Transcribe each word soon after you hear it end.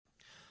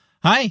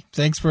Hi,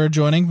 thanks for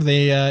joining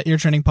the Ear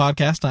Training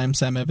Podcast. I'm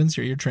Sam Evans,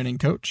 your ear training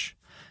coach,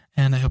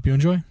 and I hope you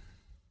enjoy.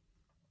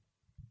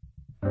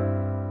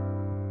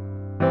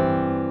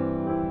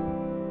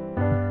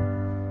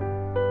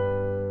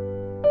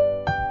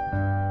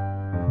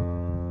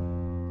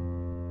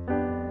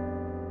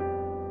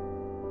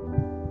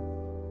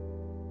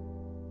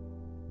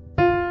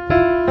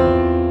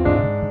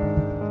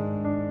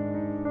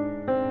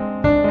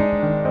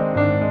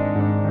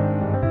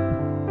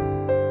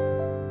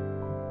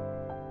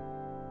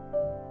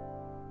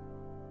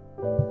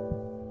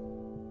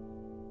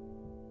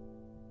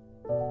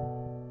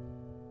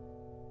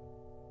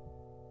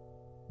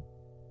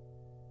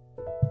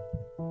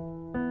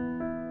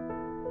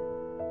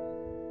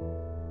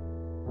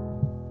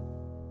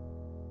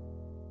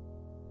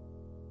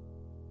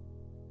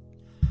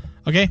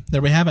 Okay,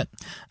 there we have it.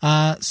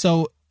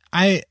 So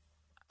I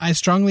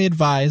strongly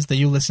advise that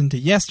you listen to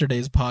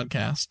yesterday's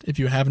podcast if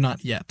you have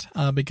not yet,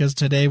 because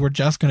today we're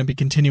just going to be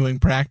continuing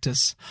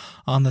practice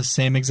on the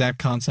same exact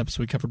concepts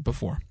we covered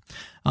before.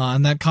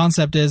 And that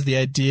concept is the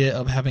idea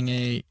of having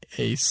a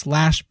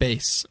slash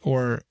bass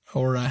or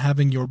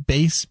having your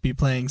bass be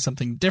playing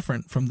something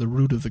different from the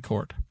root of the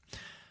chord.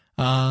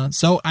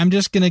 So I'm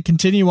just going to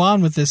continue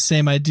on with this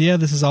same idea.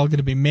 This is all going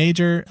to be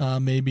major,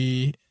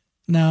 maybe...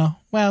 No,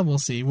 well, we'll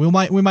see. We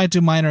might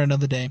do minor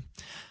another day.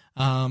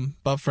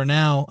 But for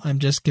now, I'm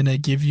just going to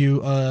give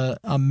you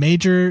a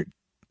major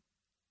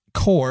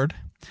chord,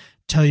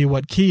 tell you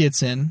what key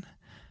it's in,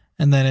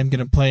 and then I'm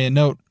going to play a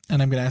note,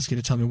 and I'm going to ask you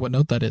to tell me what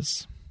note that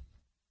is.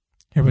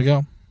 Here we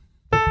go.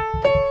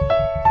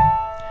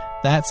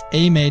 That's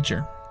A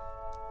major.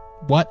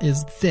 What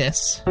is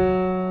this?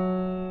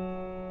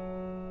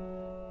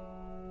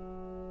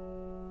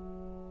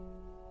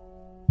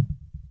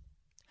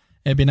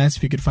 It'd be nice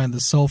if you could find the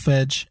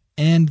solfege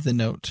and the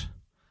note.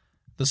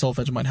 The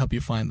solfege might help you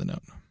find the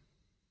note.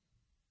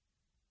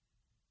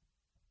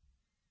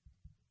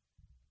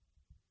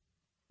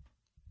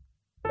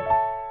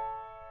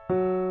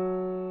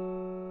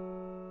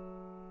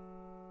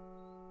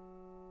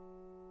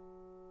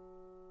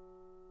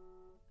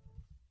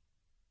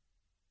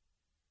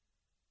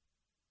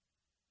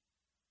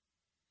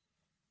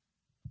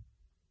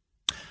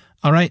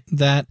 All right,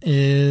 that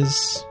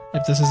is,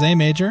 if this is A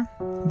major,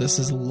 this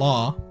is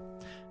La.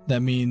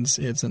 That means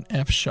it's an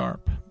F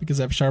sharp, because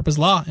F sharp is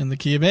La in the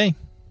key of A.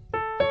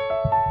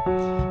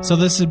 So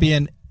this would be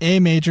an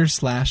A major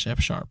slash F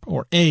sharp,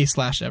 or A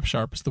slash F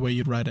sharp is the way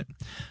you'd write it.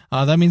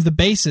 That means the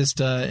bassist,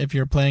 if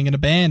you're playing in a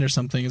band or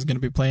something, is going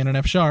to be playing an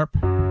F sharp,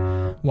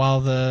 while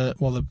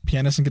the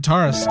pianist and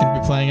guitarist is going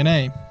to be playing an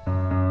A.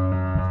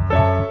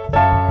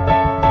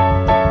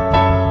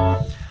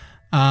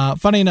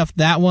 Funny enough,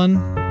 that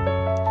one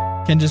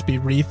can just be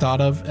rethought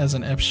of as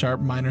an F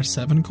sharp minor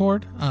 7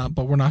 chord,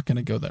 but we're not going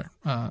to go there.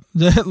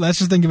 Let's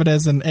just think of it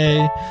as an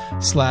A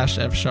slash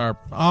F sharp.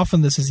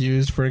 Often this is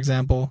used, for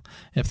example,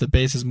 if the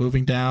bass is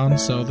moving down,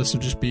 so this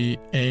would just be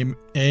A,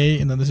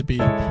 and then this would be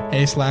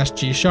A slash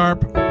G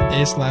sharp,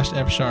 A slash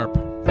F sharp,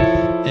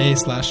 A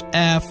slash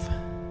F,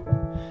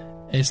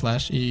 A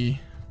slash E,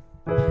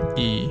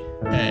 E,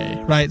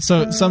 A. Right,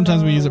 so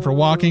sometimes we use it for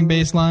walking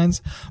bass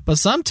lines, but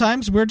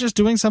sometimes we're just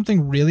doing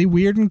something really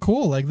weird and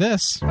cool like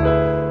this.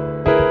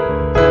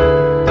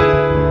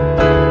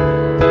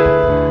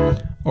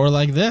 Or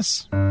like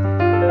this. You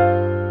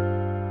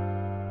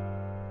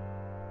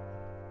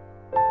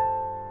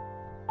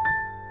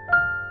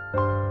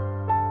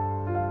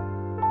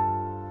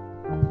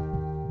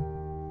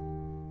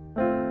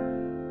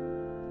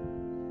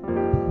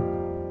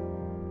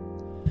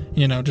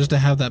know, just to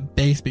have that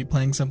bass be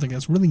playing something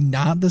that's really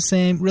not the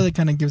same, really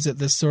kind of gives it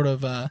this sort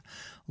of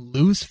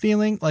loose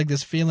feeling, like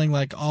this feeling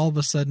like all of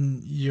a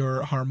sudden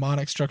your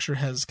harmonic structure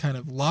has kind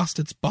of lost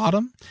its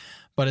bottom,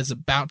 but is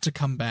about to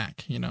come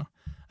back, you know.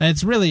 And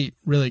it's really,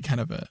 really kind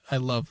of I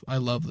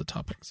love the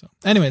topic. So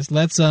anyways,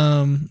 let's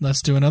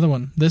do another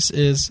one. This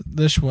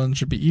one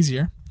should be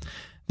easier.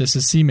 This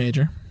is C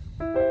major.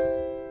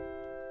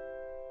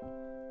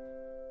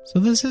 So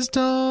this is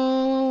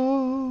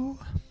Do.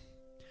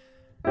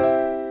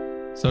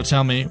 So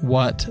tell me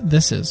what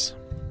this is.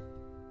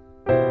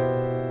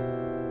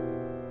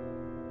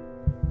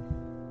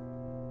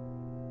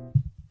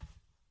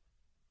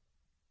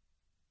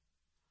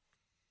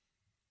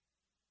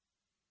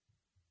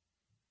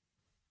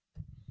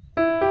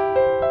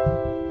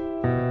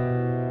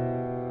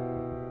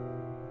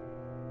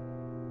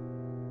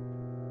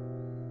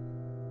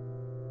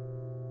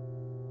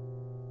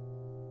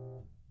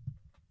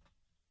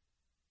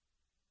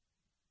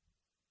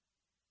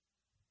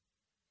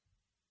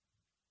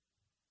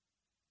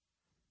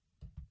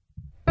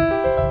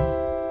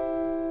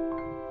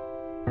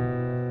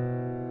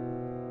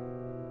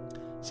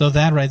 So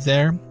that right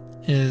there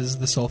is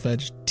the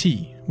solfege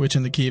T, which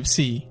in the key of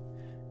C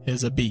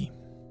is a B.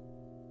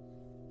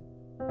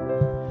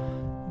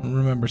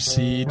 Remember,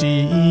 C,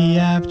 D, E,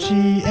 F,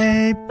 G,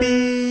 A,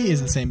 B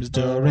is the same as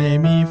Do, Re,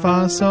 Mi,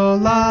 Fa, Sol,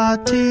 La,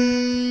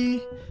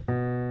 Ti.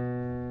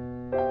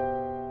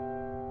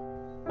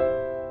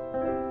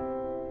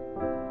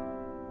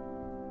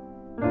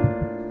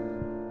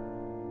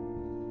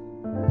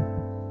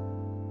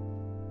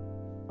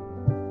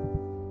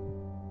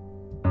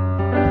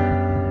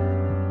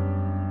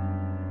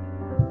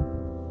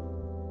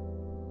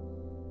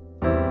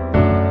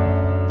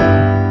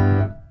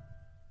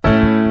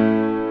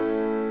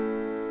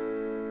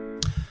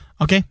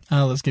 Okay,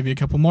 let's give you a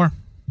couple more.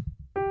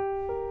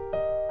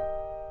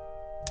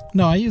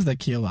 No, I use that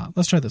key a lot.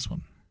 Let's try this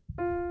one.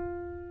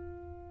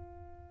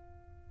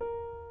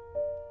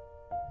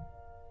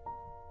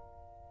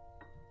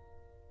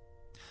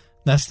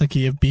 That's the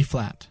key of B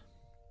flat.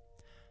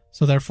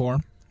 So therefore,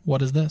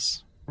 what is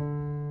this?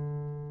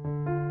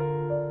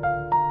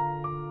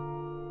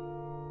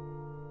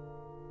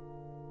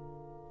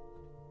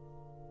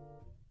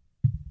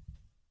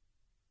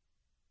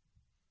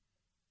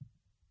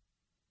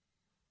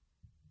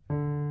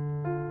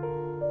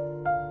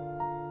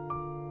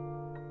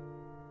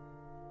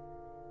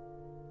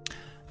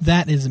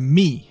 That is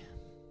me.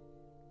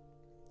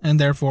 And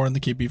therefore, in the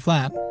key B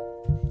flat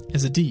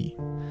is a D.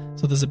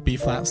 So there's a B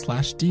flat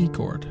 / D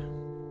chord.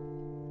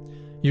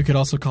 You could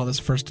also call this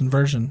first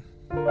inversion.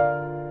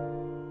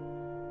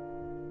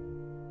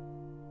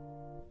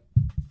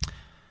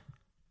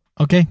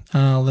 Okay,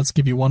 let's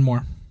give you one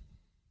more.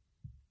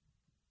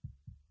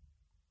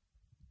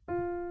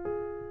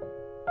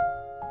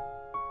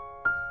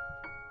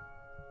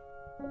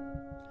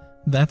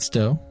 That's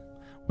Do,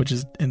 which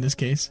is, in this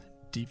case,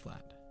 D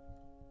flat.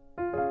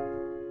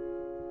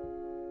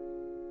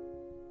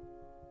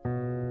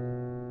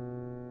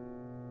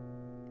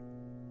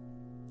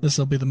 This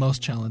will be the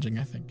most challenging,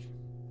 I think.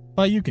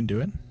 But you can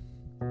do it.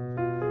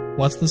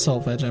 What's the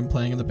solfege I'm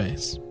playing in the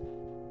bass?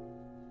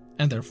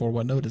 And therefore,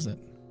 what note is it?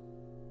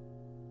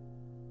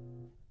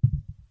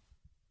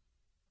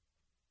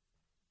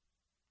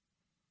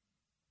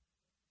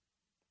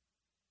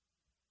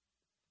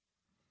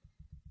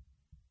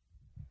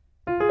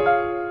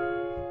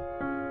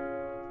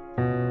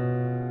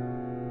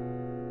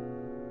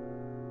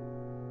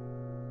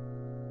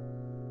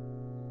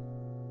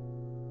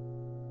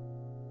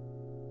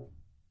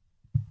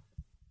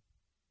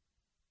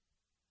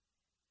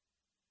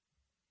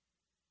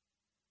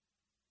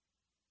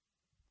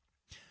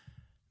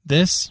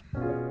 This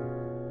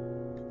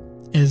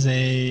is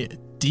a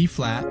D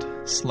flat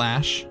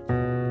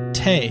 /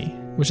 Te,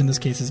 which in this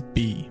case is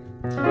B.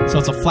 So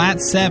it's a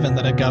flat 7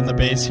 that I've got on the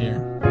bass here.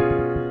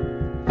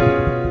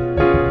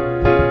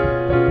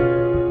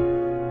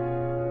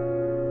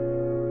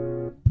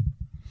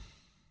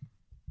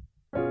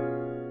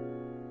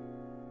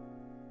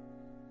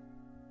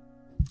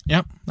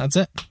 Yep, that's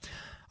it.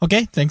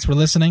 Okay, thanks for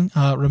listening.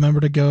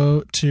 Remember to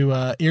go to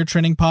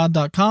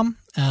eartrainingpod.com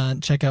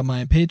and check out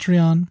my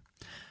Patreon.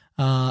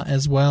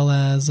 As well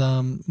as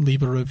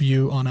leave a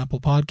review on Apple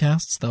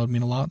Podcasts. That would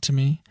mean a lot to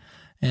me.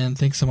 And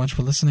thanks so much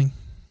for listening.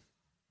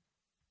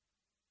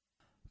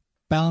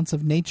 Balance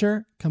of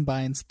Nature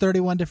combines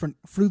 31 different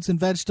fruits and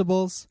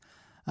vegetables,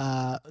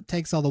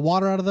 takes all the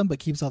water out of them, but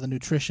keeps all the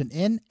nutrition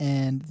in,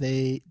 and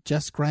they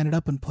just grind it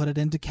up and put it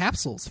into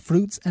capsules,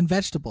 fruits and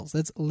vegetables.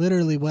 That's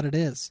literally what it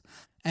is.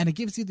 And it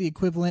gives you the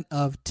equivalent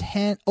of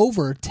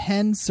over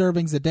 10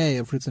 servings a day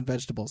of fruits and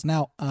vegetables.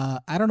 Now,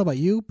 I don't know about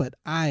you, but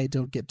I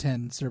don't get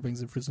 10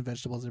 servings of fruits and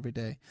vegetables every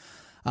day.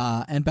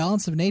 And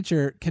Balance of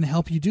Nature can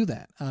help you do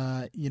that.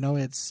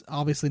 It's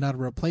obviously not a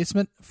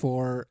replacement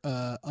for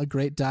a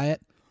great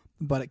diet,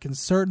 but it can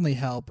certainly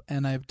help.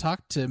 And I've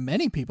talked to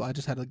many people. I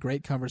just had a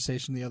great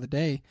conversation the other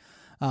day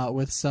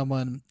with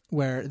someone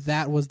where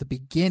that was the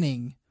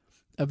beginning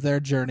of their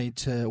journey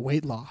to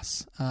weight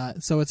loss.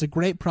 So it's a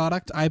great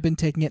product. I've been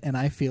taking it and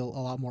I feel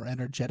a lot more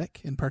energetic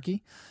and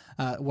perky.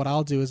 What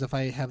I'll do is if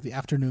I have the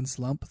afternoon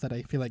slump that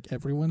I feel like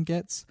everyone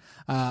gets,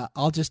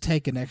 I'll just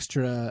take an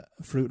extra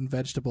fruit and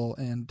vegetable,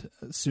 and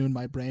soon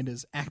my brain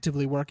is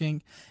actively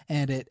working,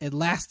 and it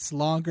lasts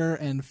longer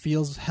and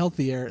feels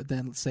healthier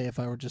than, say, if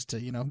I were just to,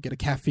 get a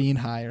caffeine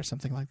high or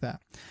something like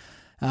that.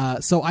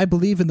 So I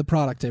believe in the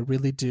product. I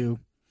really do.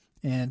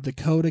 And the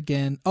code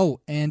again.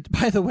 Oh, and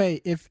by the way,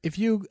 if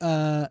you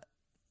go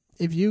to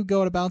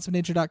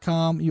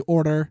balanceofnature.com, you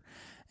order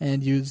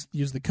and use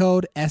the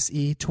code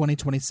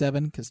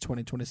SE2027, because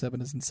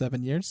 2027 is in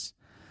 7 years.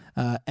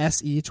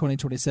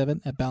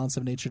 SE2027 at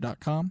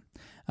balanceofnature.com.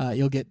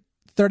 You'll get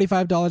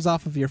 $35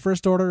 off of your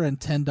first order and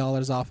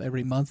 $10 off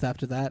every month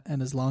after that.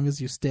 And as long as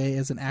you stay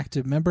as an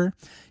active member,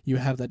 you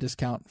have that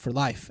discount for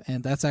life.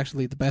 And that's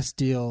actually the best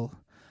deal.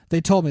 They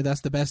told me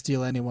that's the best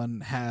deal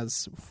anyone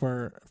has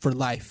for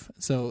life.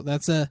 So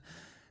that's a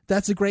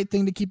great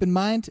thing to keep in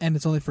mind, and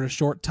it's only for a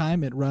short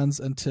time. It runs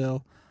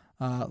until,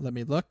 let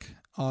me look,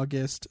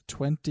 August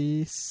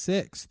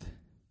 26th.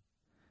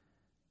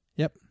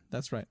 Yep,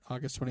 that's right,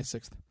 August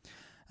 26th.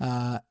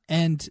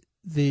 And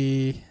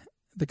the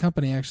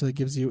company actually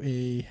gives you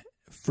a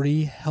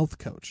free health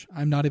coach.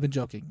 I'm not even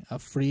joking, a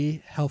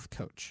free health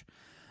coach.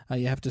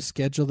 You have to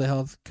schedule the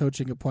health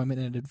coaching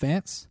appointment in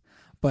advance.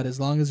 But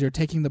as long as you're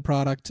taking the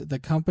product, the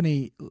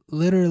company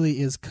literally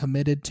is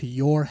committed to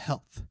your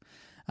health.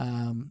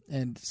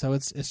 And so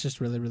it's just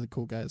really, really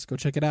cool, guys. Go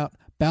check it out.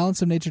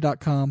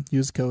 Balanceofnature.com.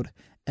 Use code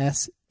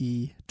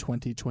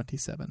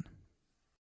SE2027.